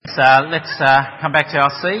Let's come back to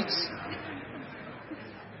our seats.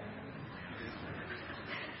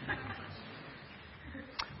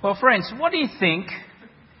 Well, friends, what do you think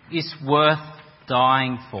is worth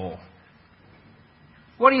dying for?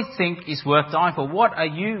 What do you think is worth dying for? What are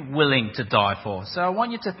you willing to die for? So I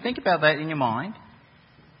want you to think about that in your mind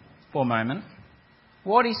for a moment.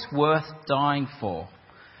 What is worth dying for?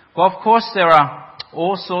 Well, of course, there are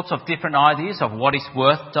all sorts of different ideas of what is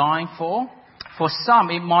worth dying for. For some,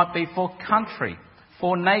 it might be for country,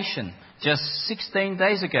 for nation. Just 16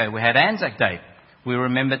 days ago, we had Anzac Day. We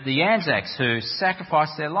remembered the Anzacs who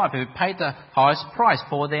sacrificed their life, who paid the highest price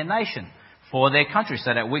for their nation, for their country,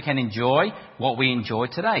 so that we can enjoy what we enjoy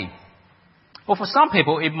today. Or for some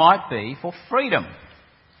people, it might be for freedom.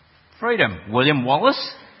 Freedom. William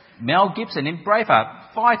Wallace, Mel Gibson in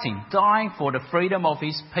Braveheart, fighting, dying for the freedom of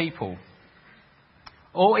his people.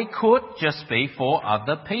 Or it could just be for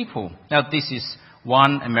other people. Now, this is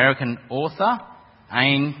one American author,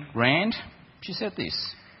 Ayn Rand. She said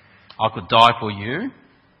this: "I could die for you,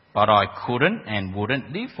 but I couldn't and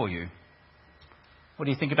wouldn't live for you." What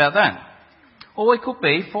do you think about that? Or it could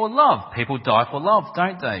be for love. People die for love,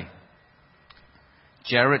 don't they?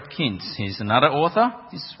 Jared Kintz, he's another author.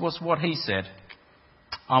 This was what he said: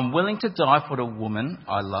 "I'm willing to die for the woman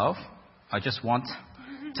I love. I just want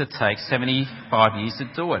to take 75 years to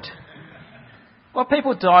do it." Well,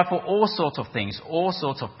 people die for all sorts of things, all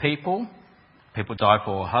sorts of people. People die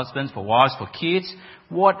for husbands, for wives, for kids,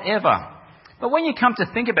 whatever. But when you come to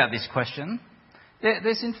think about this question,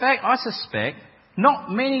 there's in fact, I suspect, not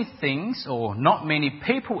many things or not many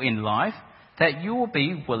people in life that you will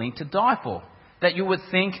be willing to die for, that you would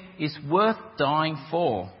think is worth dying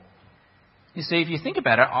for. You see, if you think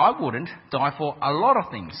about it, I wouldn't die for a lot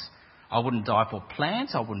of things. I wouldn't die for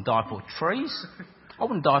plants. I wouldn't die for trees. I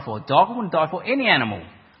wouldn't die for a dog. I wouldn't die for any animal.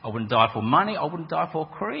 I wouldn't die for money. I wouldn't die for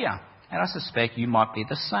a career. And I suspect you might be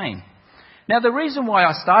the same. Now, the reason why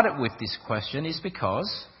I started with this question is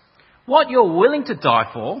because what you're willing to die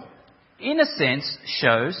for, in a sense,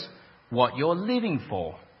 shows what you're living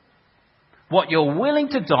for. What you're willing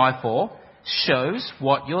to die for shows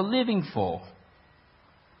what you're living for.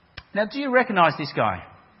 Now, do you recognise this guy?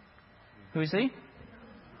 Who is he?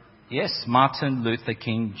 Yes, Martin Luther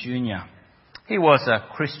King Jr. He was a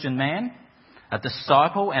Christian man, a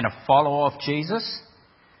disciple and a follower of Jesus.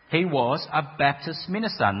 He was a Baptist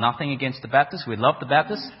minister. Nothing against the Baptists. We love the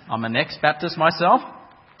Baptists. I'm an ex-Baptist myself.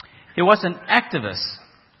 He was an activist.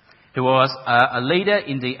 He was a leader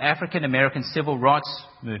in the African American civil rights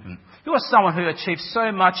movement. He was someone who achieved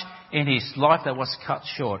so much in his life that was cut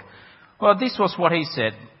short. Well, this was what he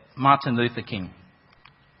said, Martin Luther King: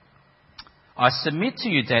 "I submit to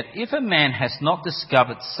you that if a man has not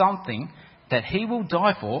discovered something that he will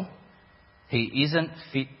die for, he isn't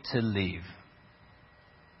fit to live."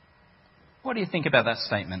 What do you think about that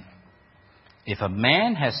statement? If a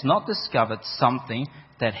man has not discovered something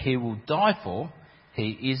that he will die for,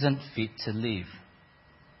 he isn't fit to live.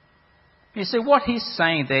 You see, what he's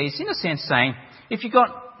saying there is, in a sense, saying, if you've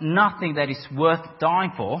got nothing that is worth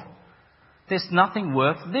dying for, there's nothing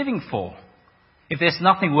worth living for. If there's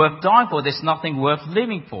nothing worth dying for, there's nothing worth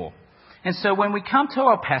living for. And so when we come to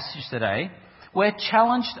our passage today, we're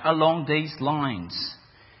challenged along these lines.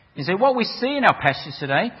 You see, what we see in our passage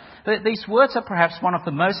today, that these words are perhaps one of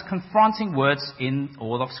the most confronting words in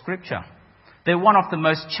all of Scripture. They're one of the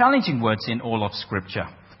most challenging words in all of Scripture.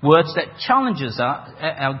 Words that challenges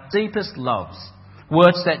our deepest loves.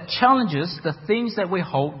 Words that challenges the things that we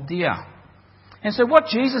hold dear. And so what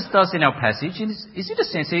Jesus does in our passage is in a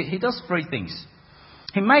sense, he does three things.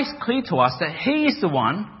 He makes clear to us that he is the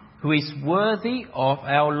one who is worthy of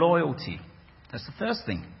our loyalty. That's the first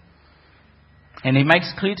thing. And he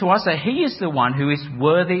makes clear to us that he is the one who is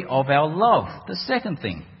worthy of our love. The second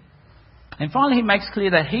thing. And finally, he makes clear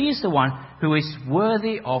that he is the one who is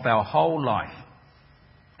worthy of our whole life.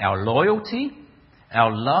 Our loyalty,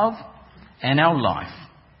 our love, and our life.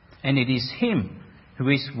 And it is him who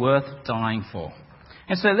is worth dying for.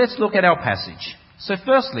 And so let's look at our passage. So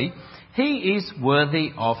firstly, he is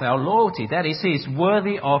worthy of our loyalty. That is, he is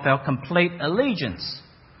worthy of our complete allegiance.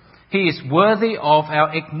 He is worthy of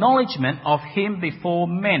our acknowledgement of him before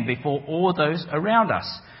men, before all those around us.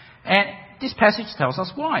 And this passage tells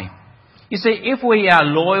us why. You see, if we are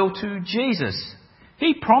loyal to Jesus,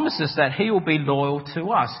 he promises that he will be loyal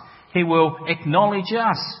to us. He will acknowledge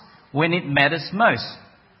us when it matters most,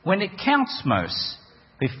 when it counts most,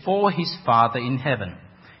 before his Father in heaven.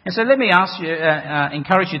 And so let me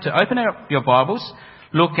encourage you to open up your Bibles,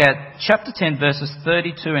 look at chapter 10, verses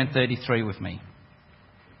 32 and 33 with me.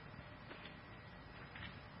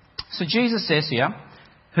 So Jesus says here,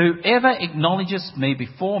 Whoever acknowledges me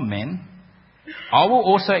before men, I will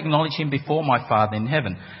also acknowledge him before my Father in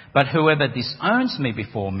heaven. But whoever disowns me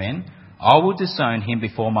before men, I will disown him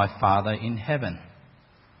before my Father in heaven."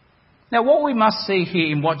 Now, what we must see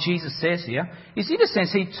here in what Jesus says here is, in a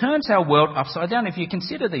sense, he turns our world upside down. If you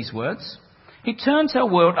consider these words, he turns our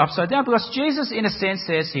world upside down, because Jesus, in a sense,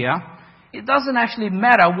 says here, it doesn't actually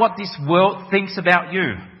matter what this world thinks about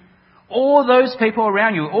you. All those people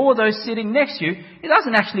around you, all those sitting next to you, it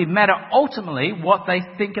doesn't actually matter ultimately what they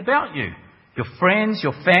think about you. Your friends,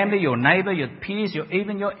 your family, your neighbour, your peers,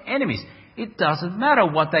 even your enemies. It doesn't matter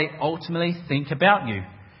what they ultimately think about you.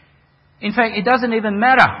 In fact, it doesn't even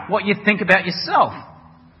matter what you think about yourself.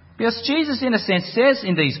 Because Jesus, in a sense, says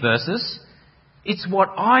in these verses, it's what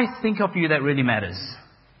I think of you that really matters.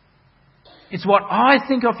 It's what I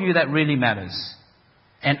think of you that really matters.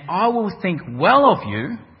 And I will think well of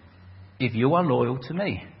you if you are loyal to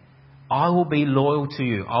me. I will be loyal to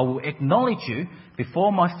you. I will acknowledge you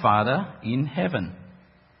before my Father in heaven.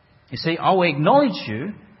 You see, I will acknowledge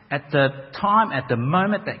you at the time, at the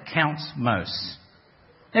moment that counts most.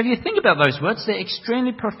 Now, if you think about those words, they're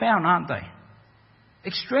extremely profound, aren't they?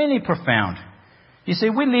 Extremely profound. You see,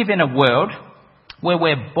 we live in a world where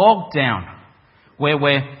we're bogged down, where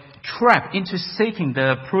we're trapped into seeking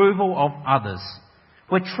the approval of others.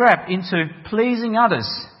 We're trapped into pleasing others.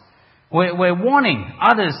 We're wanting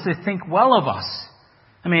others to think well of us.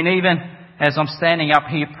 I mean, even as I'm standing up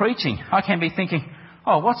here preaching, I can be thinking,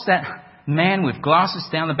 oh, what's that man with glasses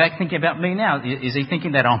down the back thinking about me now? Is he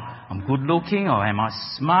thinking that I'm good looking, or am I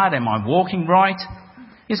smart? Am I walking right?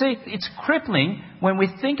 You see, it's crippling when we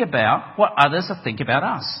think about what others are thinking about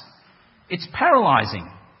us. It's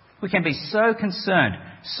paralysing. We can be so concerned,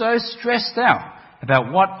 so stressed out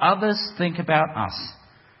about what others think about us.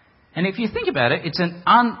 And if you think about it, it's an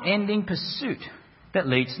unending pursuit that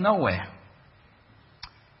leads nowhere.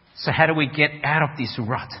 So how do we get out of this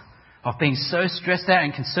rut of being so stressed out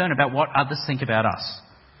and concerned about what others think about us?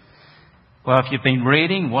 Well, if you've been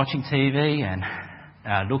reading, watching TV and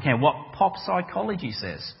looking at what pop psychology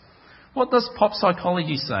says, what does pop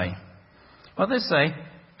psychology say? Well, they say,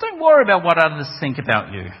 don't worry about what others think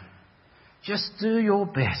about you. Just do your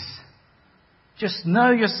best. Just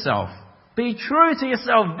know yourself. Be true to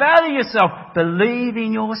yourself. Value yourself. Believe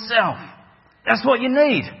in yourself. That's what you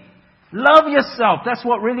need. Love yourself. That's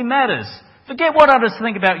what really matters. Forget what others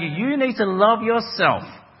think about you. You need to love yourself.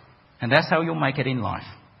 And that's how you'll make it in life.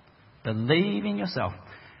 Believe in yourself.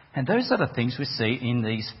 And those are the things we see in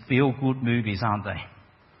these feel-good movies, aren't they?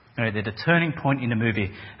 You know, they're the turning point in the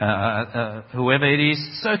movie. Whoever it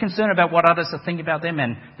is, so concerned about what others are thinking about them,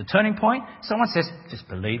 and the turning point, someone says, just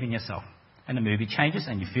believe in yourself. And the movie changes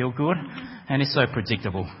and you feel good, and it's so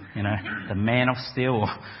predictable. You know, The Man of Steel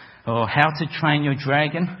or How to Train Your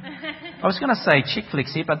Dragon. I was going to say chick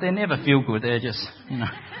flicks here, but they never feel good. They're just,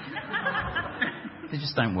 they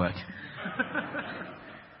just don't work.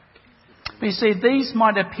 But you see, these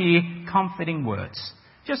might appear comforting words.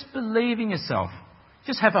 Just believe in yourself.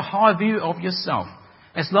 Just have a high view of yourself.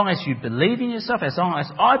 As long as you believe in yourself, as long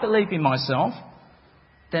as I believe in myself,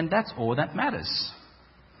 then that's all that matters.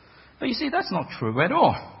 But you see, that's not true at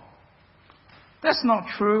all. That's not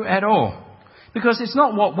true at all. Because it's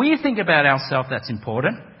not what we think about ourselves that's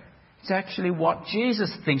important. It's actually what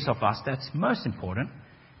Jesus thinks of us that's most important.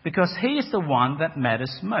 Because He is the one that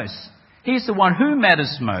matters most. He is the one who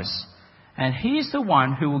matters most. And He is the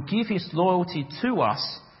one who will give His loyalty to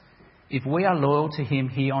us if we are loyal to Him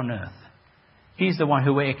here on earth. He is the one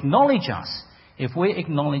who will acknowledge us if we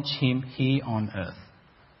acknowledge Him here on earth.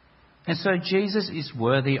 And so Jesus is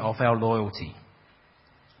worthy of our loyalty.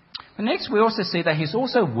 And next we also see that He's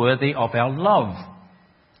also worthy of our love.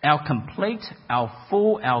 Our complete, our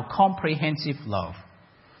full, our comprehensive love.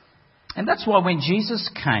 And that's why when Jesus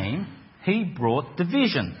came, He brought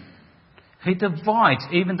division. He divides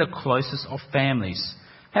even the closest of families.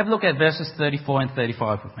 Have a look at verses 34 and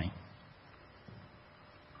 35 with me.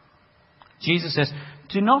 Jesus says,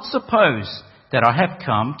 "Do not suppose that I have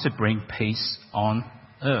come to bring peace on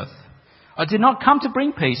earth. I did not come to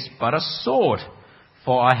bring peace, but a sword.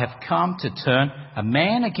 For I have come to turn a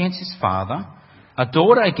man against his father, a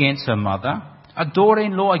daughter against her mother, a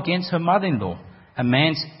daughter-in-law against her mother-in-law. A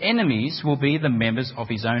man's enemies will be the members of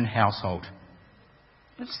his own household."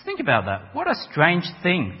 Let's think about that. What a strange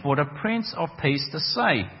thing for the Prince of Peace to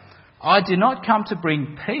say. I did not come to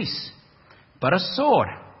bring peace, but a sword.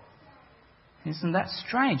 Isn't that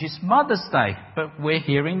strange? It's Mother's Day, but we're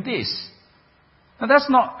hearing this. Now,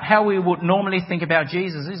 that's not how we would normally think about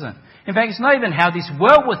Jesus, is it? In fact, it's not even how this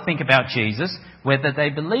world would think about Jesus, whether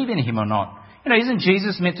they believe in Him or not. Isn't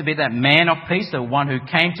Jesus meant to be that man of peace, the one who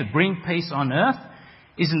came to bring peace on earth?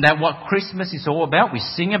 Isn't that what Christmas is all about? We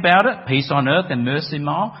sing about it. Peace on earth and mercy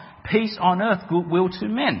mild. Peace on earth, goodwill to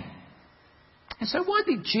men. And so why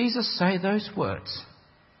did Jesus say those words?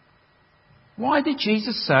 Why did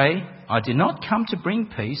Jesus say, I did not come to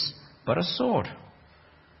bring peace, but a sword?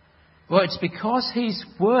 Well, it's because he's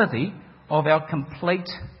worthy of our complete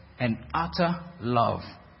and utter love.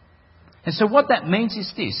 And so what that means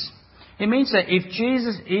is this. It means that if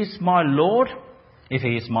Jesus is my Lord, if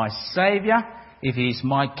he is my Saviour, if he is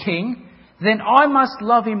my King, then I must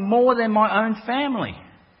love him more than my own family.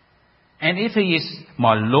 And if he is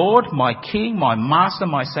my Lord, my King, my Master,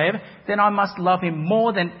 my Saviour, then I must love him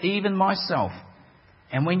more than even myself.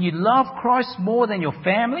 And when you love Christ more than your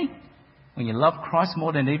family, when you love Christ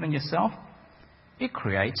more than even yourself, it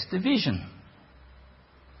creates division.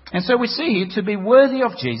 And so we see here, to be worthy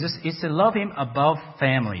of Jesus is to love him above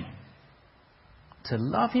family. To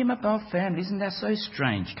love him above family, isn't that so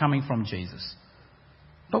strange coming from Jesus?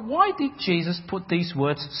 But why did Jesus put these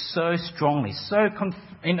words so strongly,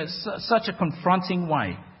 such a confronting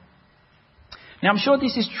way? Now, I'm sure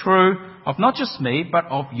this is true of not just me, but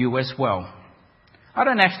of you as well. I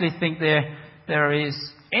don't actually think there is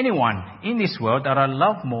anyone in this world that I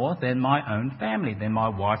love more than my own family, than my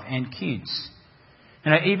wife and kids.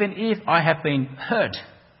 You know, even if I have been hurt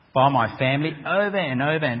by my family over and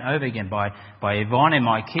over and over again, by Yvonne and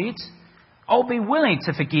my kids, I'll be willing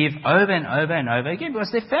to forgive over and over and over again because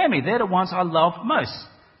they're family. They're the ones I love most.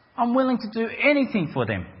 I'm willing to do anything for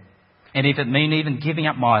them. And if it means even giving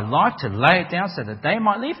up my life to lay it down so that they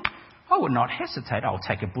might live, I would not hesitate. I'll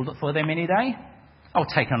take a bullet for them any day. I'll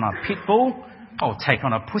take on a pit bull. I'll take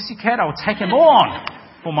on a pussycat. I'll take them all on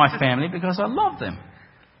for my family because I love them.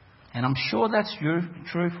 And I'm sure that's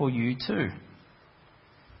true for you too.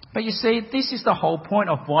 But you see, this is the whole point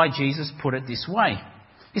of why Jesus put it this way.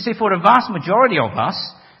 You see, for the vast majority of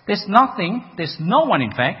us, there's no one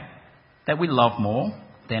in fact, that we love more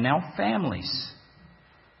than our families.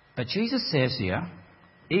 But Jesus says here,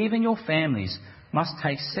 even your families must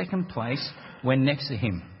take second place when next to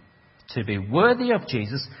him. To be worthy of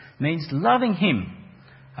Jesus means loving him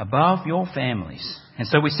above your families. And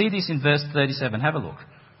so we see this in verse 37. Have a look.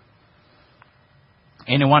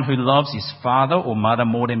 Anyone who loves his father or mother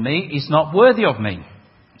more than me is not worthy of me.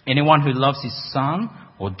 Anyone who loves his son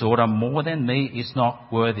or daughter more than me is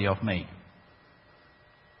not worthy of me.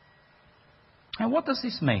 And what does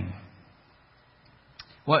this mean?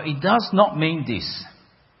 Well, it does not mean this.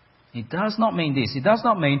 It does not mean this. It does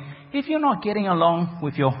not mean if you're not getting along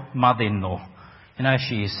with your mother-in-law, you know,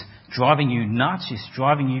 she is driving you nuts, she's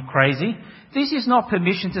driving you crazy. This is not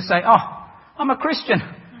permission to say, oh, I'm a Christian,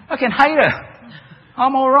 I can hate her.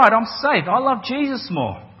 I'm all right, I'm safe, I love Jesus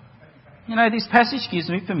more. You know, this passage gives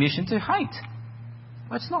me permission to hate.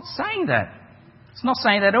 But it's not saying that. It's not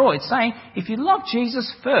saying that at all. It's saying if you love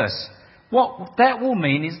Jesus first, what that will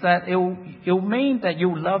mean is that it'll mean that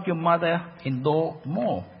you'll love your mother-in-law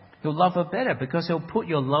more. You'll love her better because he'll put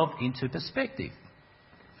your love into perspective.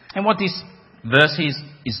 And what this verse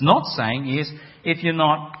is not saying is if you're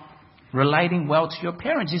not relating well to your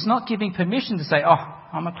parents, it's not giving permission to say, oh,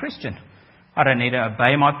 I'm a Christian. I don't need to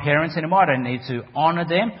obey my parents anymore. I don't need to honour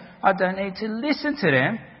them. I don't need to listen to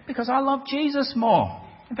them because I love Jesus more.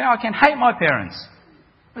 In fact, I can hate my parents.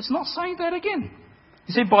 But it's not saying that again.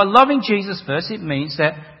 You see, by loving Jesus first, it means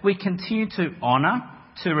that we continue to honour,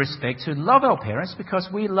 to respect, to love our parents because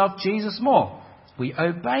we love Jesus more. We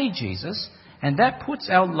obey Jesus, and that puts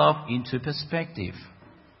our love into perspective.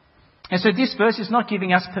 And so this verse is not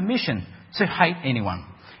giving us permission to hate anyone.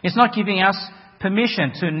 It's not giving us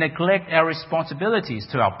permission to neglect our responsibilities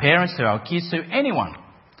to our parents, to our kids, to anyone.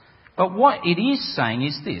 But what it is saying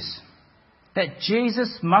is this, that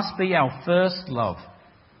Jesus must be our first love.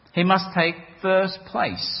 He must take first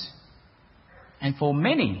place. And for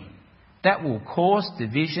many, that will cause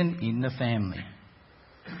division in the family.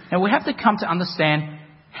 Now we have to come to understand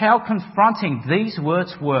how confronting these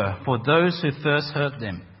words were for those who first heard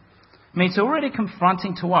them. I mean, it's already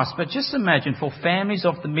confronting to us, but just imagine for families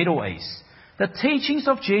of the Middle East, the teachings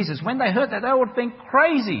of Jesus, when they heard that, they would have been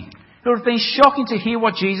crazy. It would have been shocking to hear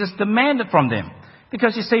what Jesus demanded from them.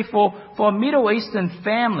 Because you see, for a Middle Eastern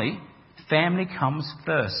family, family comes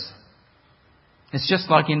first. It's just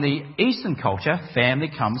like in the Eastern culture, family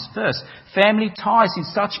comes first. Family ties in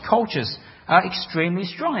such cultures are extremely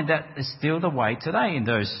strong, and that is still the way today in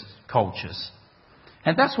those cultures.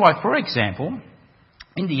 And that's why, for example,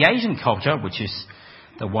 in the Asian culture, which is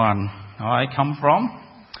the one I come from,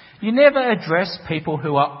 you never address people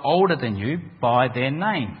who are older than you by their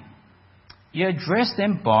name. You address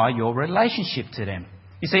them by your relationship to them.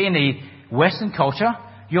 You see, in the Western culture,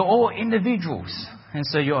 you're all individuals. And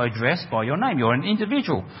so you're addressed by your name. You're an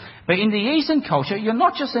individual. But in the Eastern culture, you're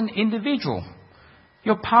not just an individual.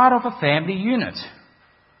 You're part of a family unit.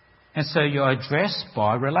 And so you're addressed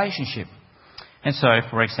by relationship. And so,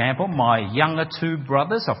 for example, my younger two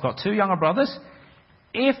brothers, I've got two younger brothers,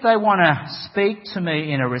 if they want to speak to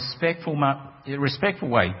me in a respectful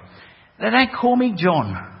way, they don't call me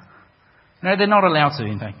John. No, they're not allowed to,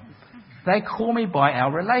 in fact. They call me by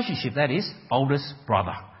our relationship, that is, oldest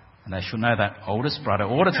brother. And they should know that, oldest brother,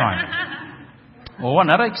 all the time. Or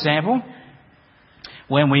another example,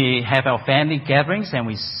 when we have our family gatherings and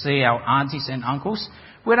we see our aunties and uncles,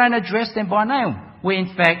 we don't address them by name. We,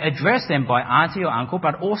 in fact, address them by auntie or uncle,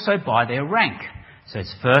 but also by their rank. So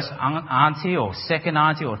it's first auntie or second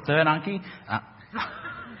auntie or third auntie.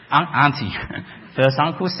 Auntie. First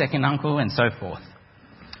uncle, second uncle, and so forth.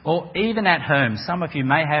 Or even at home, some of you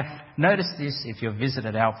may have noticed this if you've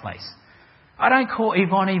visited our place. I don't call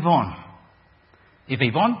Yvonne Yvonne. If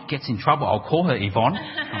Yvonne gets in trouble, I'll call her Yvonne.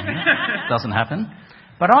 Doesn't happen.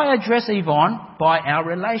 But I address Yvonne by our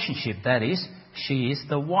relationship. That is, she is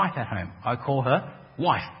the wife at home. I call her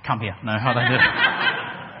wife. Come here. No, I don't do it.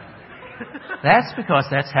 That's because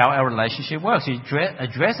that's how our relationship works. You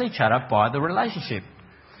address each other by the relationship.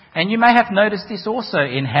 And you may have noticed this also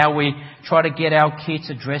in how we try to get our kids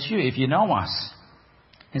to address you if you know us.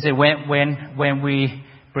 And so when we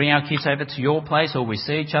bring our kids over to your place or we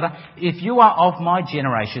see each other, if you are of my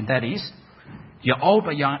generation, that is, you're old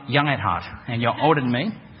but young at heart, and you're older than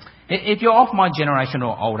me, if you're of my generation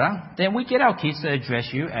or older, then we get our kids to address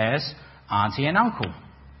you as auntie and uncle,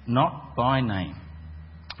 not by name.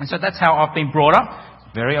 And so that's how I've been brought up.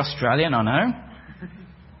 Very Australian, I know.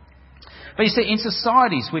 But you see, in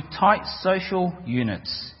societies with tight social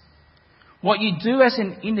units, what you do as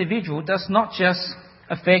an individual does not just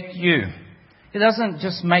affect you. It doesn't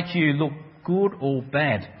just make you look good or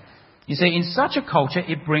bad. You see, in such a culture,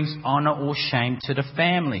 it brings honour or shame to the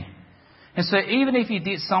family. And so even if you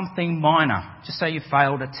did something minor, just say you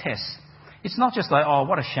failed a test, it's not just like, oh,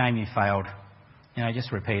 what a shame you failed.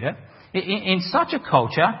 Just repeat it. In such a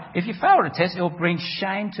culture, if you failed a test, it will bring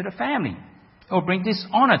shame to the family. It will bring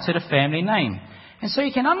dishonour to the family name. And so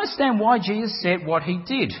you can understand why Jesus said what he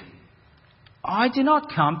did. I did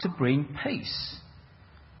not come to bring peace,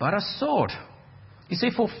 but a sword. You see,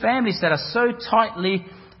 for families that are so tightly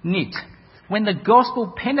knit, when the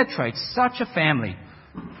gospel penetrates such a family,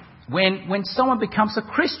 when someone becomes a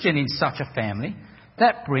Christian in such a family,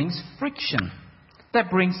 that brings friction, that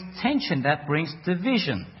brings tension, that brings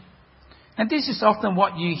division. And this is often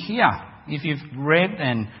what you hear if you've read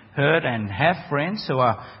and heard and have friends who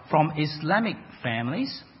are from Islamic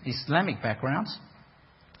families, Islamic backgrounds.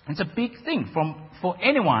 It's a big thing for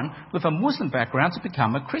anyone with a Muslim background to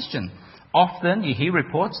become a Christian. Often you hear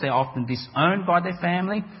reports they're often disowned by their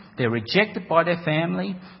family, they're rejected by their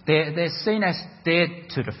family, they're seen as dead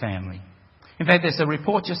to the family. In fact, there's a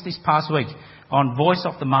report just this past week on Voice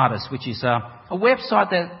of the Martyrs, which is a website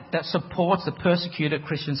that supports the persecuted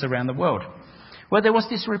Christians around the world. Well, there was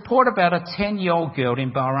this report about a 10-year-old girl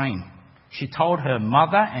in Bahrain. She told her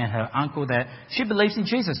mother and her uncle that she believes in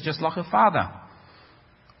Jesus just like her father.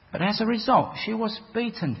 But as a result, she was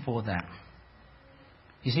beaten for that.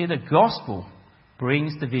 You see, the gospel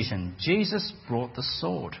brings division. Jesus brought the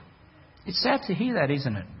sword. It's sad to hear that,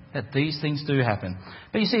 isn't it? That these things do happen.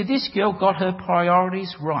 But you see, this girl got her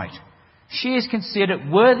priorities right. She is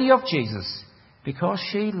considered worthy of Jesus because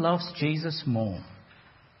she loves Jesus more.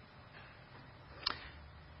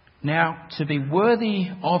 Now, to be worthy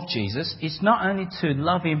of Jesus is not only to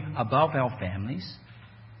love him above our families,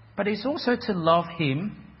 but it's also to love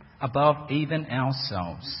him above even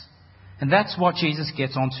ourselves. And that's what Jesus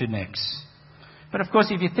gets onto next. But of course,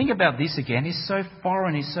 if you think about this again, it's so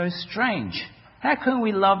foreign, it's so strange. How can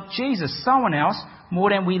we love Jesus, someone else,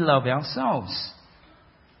 more than we love ourselves?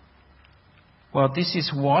 Well, this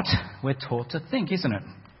is what we're taught to think, isn't it?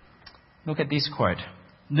 Look at this quote.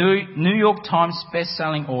 New York Times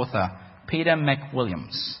best-selling author Peter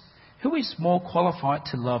McWilliams. Who is more qualified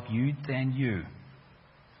to love you than you?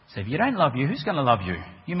 So if you don't love you, who's going to love you?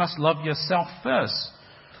 You must love yourself first.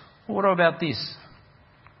 What about this?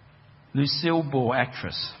 Lucille Ball,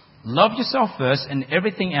 actress. Love yourself first and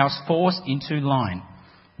everything else falls into line.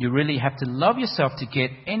 You really have to love yourself to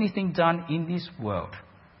get anything done in this world.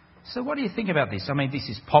 So what do you think about this? I mean, this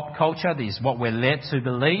is pop culture. This is what we're led to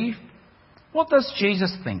believe. What does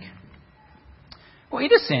Jesus think? Well,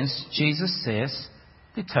 in a sense, Jesus says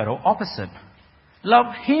the total opposite.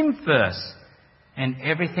 Love him first and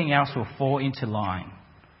everything else will fall into line.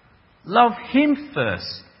 Love him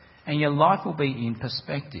first and your life will be in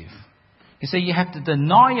perspective. You see, you have to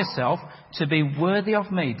deny yourself to be worthy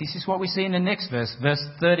of me. This is what we see in the next verse, verse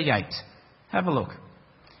 38. Have a look.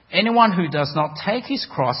 Anyone who does not take his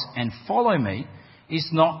cross and follow me is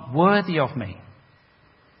not worthy of me.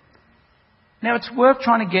 Now, it's worth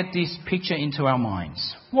trying to get this picture into our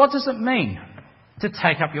minds. What does it mean to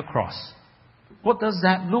take up your cross? What does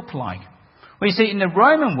that look like? Well, you see, in the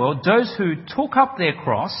Roman world, those who took up their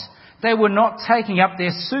cross, they were not taking up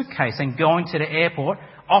their suitcase and going to the airport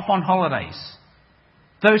off on holidays.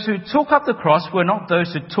 Those who took up the cross were not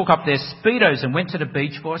those who took up their Speedos and went to the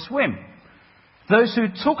beach for a swim. Those who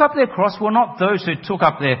took up their cross were not those who took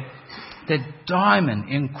up their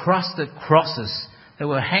diamond-encrusted crosses that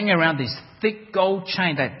were hanging around this thick gold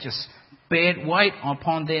chain that just bared weight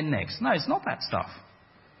upon their necks. No, it's not that stuff.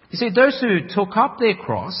 You see, those who took up their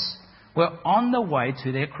cross were on the way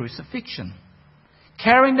to their crucifixion,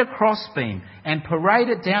 carrying the crossbeam and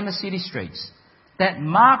paraded down the city streets. That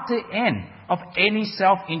marked the end of any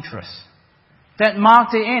self-interest. That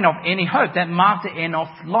marked the end of any hope. That marked the end of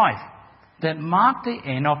life. That marked the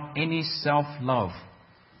end of any self-love.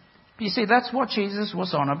 You see, that's what Jesus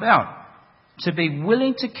was on about. To be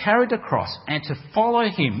willing to carry the cross and to follow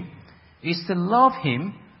him is to love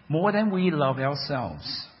him more than we love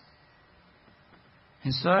ourselves.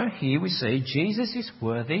 And so here we see Jesus is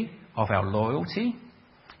worthy of our loyalty.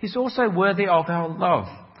 He's also worthy of our love.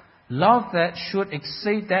 Love that should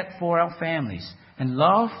exceed that for our families. And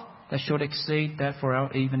love that should exceed that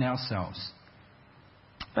for even ourselves.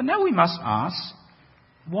 But now we must ask,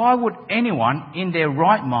 why would anyone in their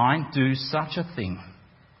right mind do such a thing?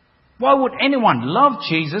 Why would anyone love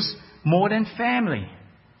Jesus more than family?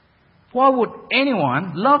 Why would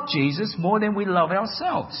anyone love Jesus more than we love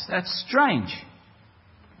ourselves? That's strange.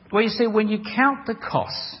 Well, you see, when you count the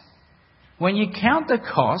costs,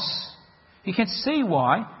 you can see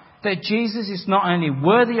why that Jesus is not only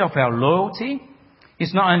worthy of our loyalty,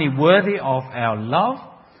 he's not only worthy of our love,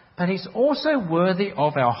 but he's also worthy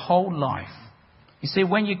of our whole life. You see,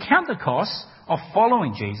 when you count the costs of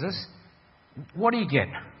following Jesus, what do you get?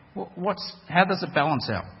 How does it balance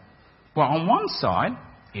out? Well, on one side,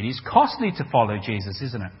 it is costly to follow Jesus,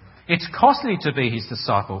 isn't it? It's costly to be his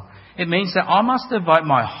disciple. It means that I must devote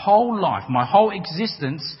my whole life, my whole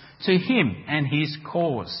existence to him and his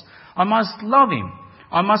cause. I must love him.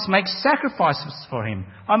 I must make sacrifices for him.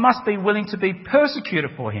 I must be willing to be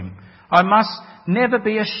persecuted for him. I must never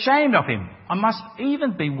be ashamed of him. I must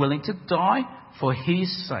even be willing to die for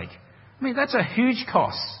his sake. I mean, that's a huge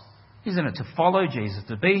cost, isn't it, to follow Jesus,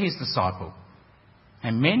 to be his disciple.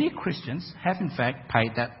 And many Christians have in fact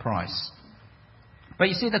paid that price. But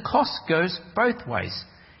you see, the cost goes both ways.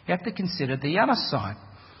 You have to consider the other side.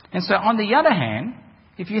 And so on the other hand,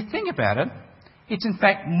 if you think about it, it's in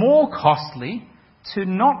fact more costly to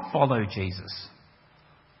not follow Jesus.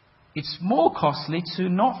 It's more costly to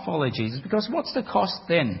not follow Jesus, because what's the cost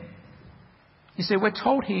then? You see, we're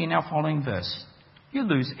told here in our following verse, you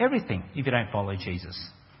lose everything if you don't follow Jesus.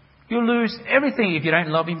 You'll lose everything if you don't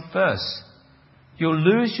love him first. You'll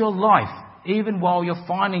lose your life even while you're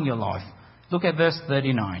finding your life. Look at verse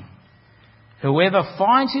 39. Whoever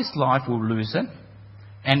finds his life will lose it,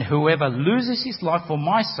 and whoever loses his life for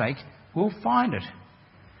my sake will find it.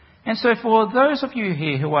 And so for those of you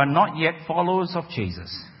here who are not yet followers of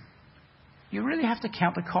Jesus, you really have to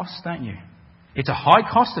count the costs, don't you? It's a high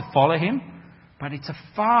cost to follow him, but it's a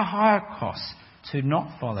far higher cost to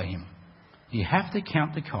not follow him. You have to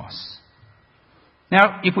count the costs.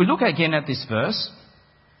 Now, if we look again at this verse,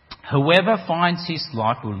 whoever finds his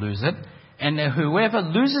life will lose it, and whoever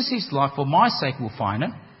loses his life for my sake will find it.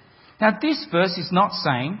 Now, this verse is not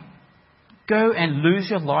saying, go and lose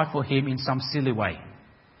your life for him in some silly way.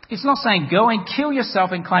 It's not saying, go and kill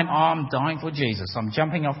yourself and claim, oh, I'm dying for Jesus, I'm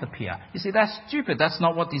jumping off the pier. You see, that's stupid. That's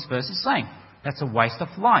not what this verse is saying. That's a waste of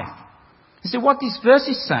life. You see, what this verse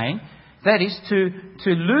is saying, that is to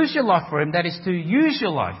lose your life for him, that is to use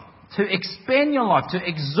your life, to expend your life, to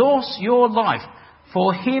exhaust your life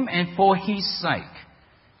for him and for his sake,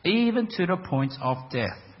 even to the point of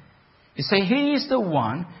death. You see, he is the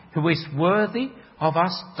one who is worthy of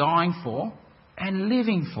us dying for and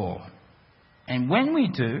living for. And when we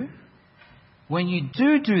do, when you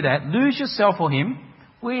do that, lose yourself for him,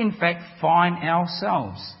 we in fact find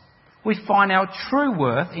ourselves. We find our true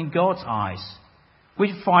worth in God's eyes.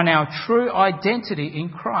 We find our true identity in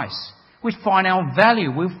Christ. We find our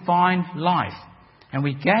value. We find life. And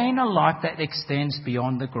we gain a life that extends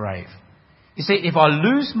beyond the grave. You see, if I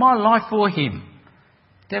lose my life for him,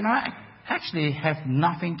 then I actually have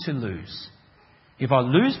nothing to lose. If I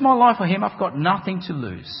lose my life for him, I've got nothing to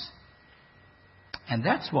lose. And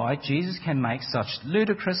that's why Jesus can make such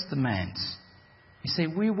ludicrous demands. You see,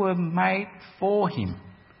 we were made for Him.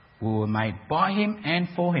 We were made by Him and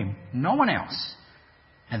for Him. No one else.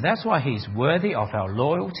 And that's why He's worthy of our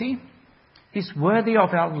loyalty. He's worthy of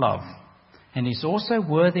our love. And He's also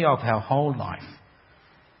worthy of our whole life.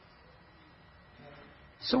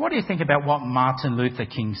 So what do you think about what Martin Luther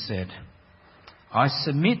King said? I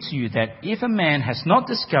submit to you that if a man has not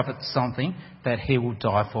discovered something that he will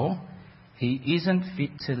die for, he isn't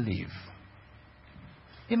fit to live.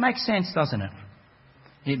 It makes sense, doesn't it?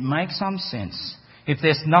 It makes some sense. If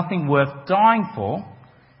there's nothing worth dying for,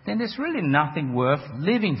 then there's really nothing worth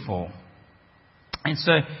living for. And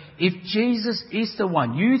so, if Jesus is the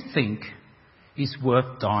one you think is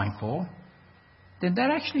worth dying for, then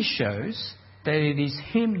that actually shows that it is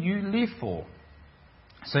Him you live for.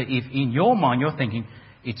 So if in your mind you're thinking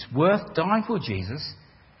it's worth dying for Jesus,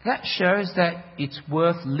 that shows that it's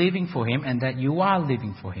worth living for Him and that you are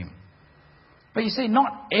living for Him. But you see,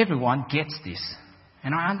 not everyone gets this.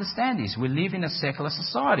 And I understand this. We live in a secular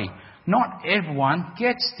society. Not everyone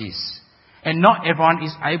gets this. And not everyone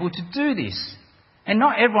is able to do this. And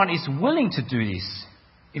not everyone is willing to do this,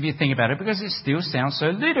 if you think about it, because it still sounds so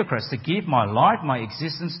ludicrous to give my life, my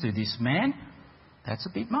existence to this man. That's a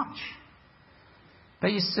bit much.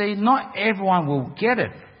 But you see, not everyone will get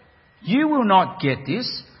it. You will not get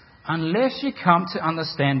this unless you come to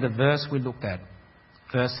understand the verse we looked at.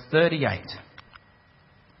 Verse 38.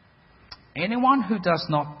 Anyone who does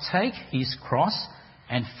not take his cross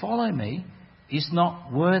and follow me is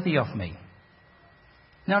not worthy of me.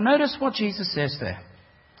 Now notice what Jesus says there.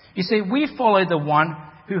 You see, we follow the one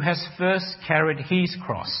who has first carried his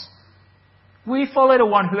cross. We follow the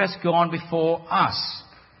one who has gone before us.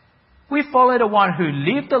 We follow the one who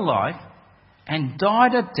lived a life and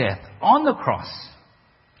died a death on the cross.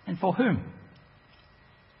 And for whom?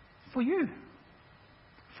 For you.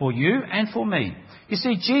 For you and for me. You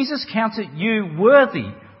see, Jesus counted you worthy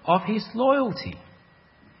of His loyalty.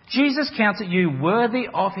 Jesus counted you worthy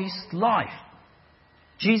of His life.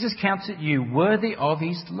 Jesus counted you worthy of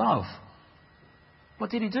His love. What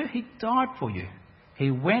did He do? He died for you.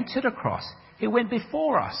 He went to the cross. He went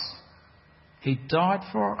before us. He died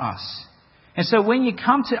for us. And so when you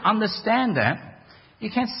come to understand that,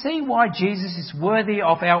 you can see why Jesus is worthy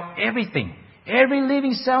of our everything. Every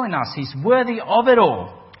living cell in us, He's worthy of it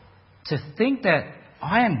all. To think that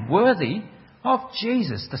I am worthy of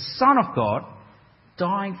Jesus, the Son of God,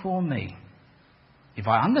 dying for me. If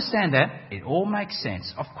I understand that, it all makes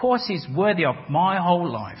sense. Of course, He's worthy of my whole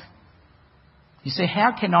life. You see,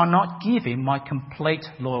 how can I not give Him my complete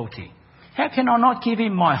loyalty? How can I not give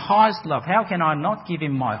Him my highest love? How can I not give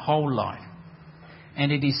Him my whole life?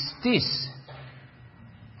 And it is this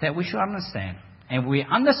that we should understand. And we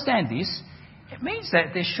understand this, it means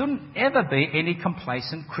that there shouldn't ever be any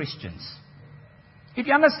complacent Christians. If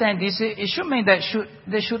you understand this, it should mean that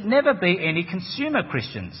there should never be any consumer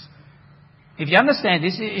Christians. If you understand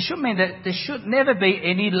this, it should mean that there should never be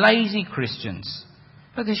any lazy Christians.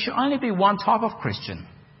 But there should only be one type of Christian.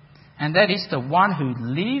 And that is the one who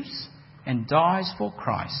lives and dies for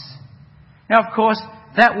Christ. Now, of course,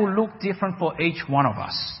 that will look different for each one of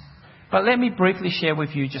us. But let me briefly share with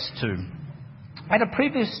you just two. At a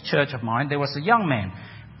previous church of mine, there was a young man.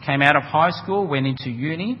 Came out of high school, went into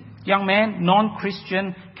uni. Young man,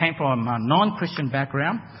 non-Christian, came from a non-Christian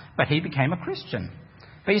background, but he became a Christian.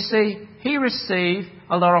 But you see, he received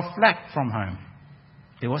a lot of flack from home.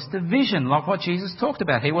 There was division, like what Jesus talked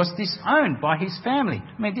about. He was disowned by his family.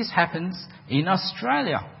 I mean, this happens in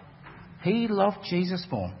Australia. He loved Jesus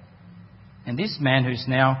more. And this man who's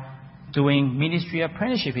now doing ministry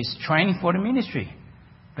apprenticeship is training for the ministry.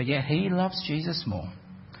 But yet he loves Jesus more.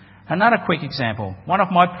 Another quick example. One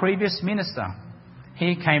of my previous minister,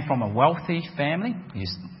 he came from a wealthy family.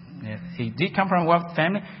 He did come from a wealthy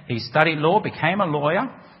family. He studied law, became a lawyer,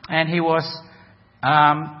 and he was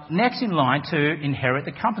next in line to inherit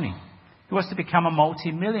the company. He was to become a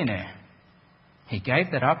multi-millionaire. He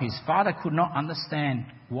gave that up. His father could not understand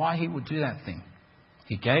why he would do that thing.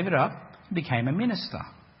 He gave it up and became a minister.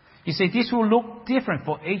 You see, this will look different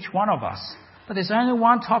for each one of us. But there's only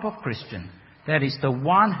one type of Christian. That is the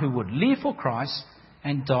one who would live for Christ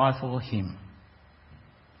and die for Him.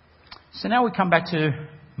 So now we come back to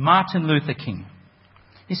Martin Luther King.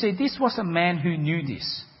 You see, this was a man who knew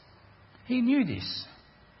this. He knew this.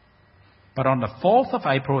 But on the 4th of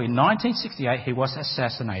April in 1968, he was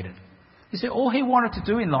assassinated. You see, all he wanted to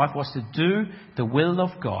do in life was to do the will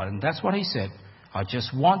of God. And that's what he said. I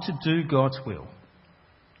just want to do God's will.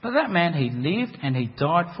 But that man, he lived and he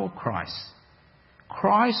died for Christ.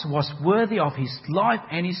 Christ was worthy of his life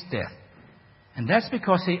and his death. And that's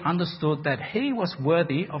because he understood that he was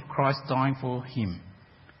worthy of Christ dying for him.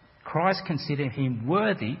 Christ considered him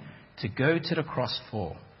worthy to go to the cross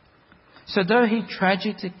for. So though he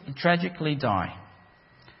tragically died,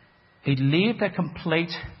 he lived a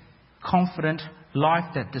complete, confident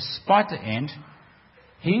life that despite the end,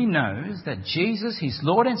 he knows that Jesus, his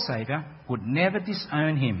Lord and Saviour, would never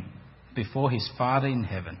disown him before his Father in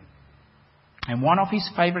heaven. And one of his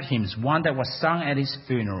favourite hymns, one that was sung at his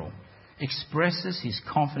funeral, expresses his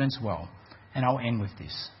confidence well. And I'll end with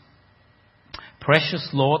this. Precious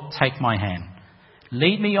Lord, take my hand.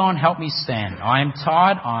 Lead me on, help me stand. I am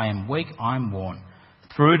tired, I am weak, I am worn.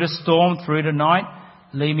 Through the storm, through the night,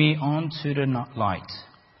 lead me on to the light.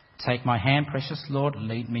 Take my hand, precious Lord,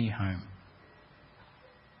 lead me home.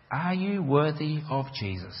 Are you worthy of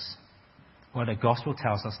Jesus? Well, the gospel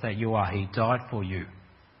tells us that you are. He died for you.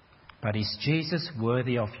 But is Jesus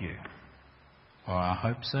worthy of you? Well, I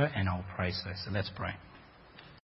hope so, and I'll pray so. So let's pray.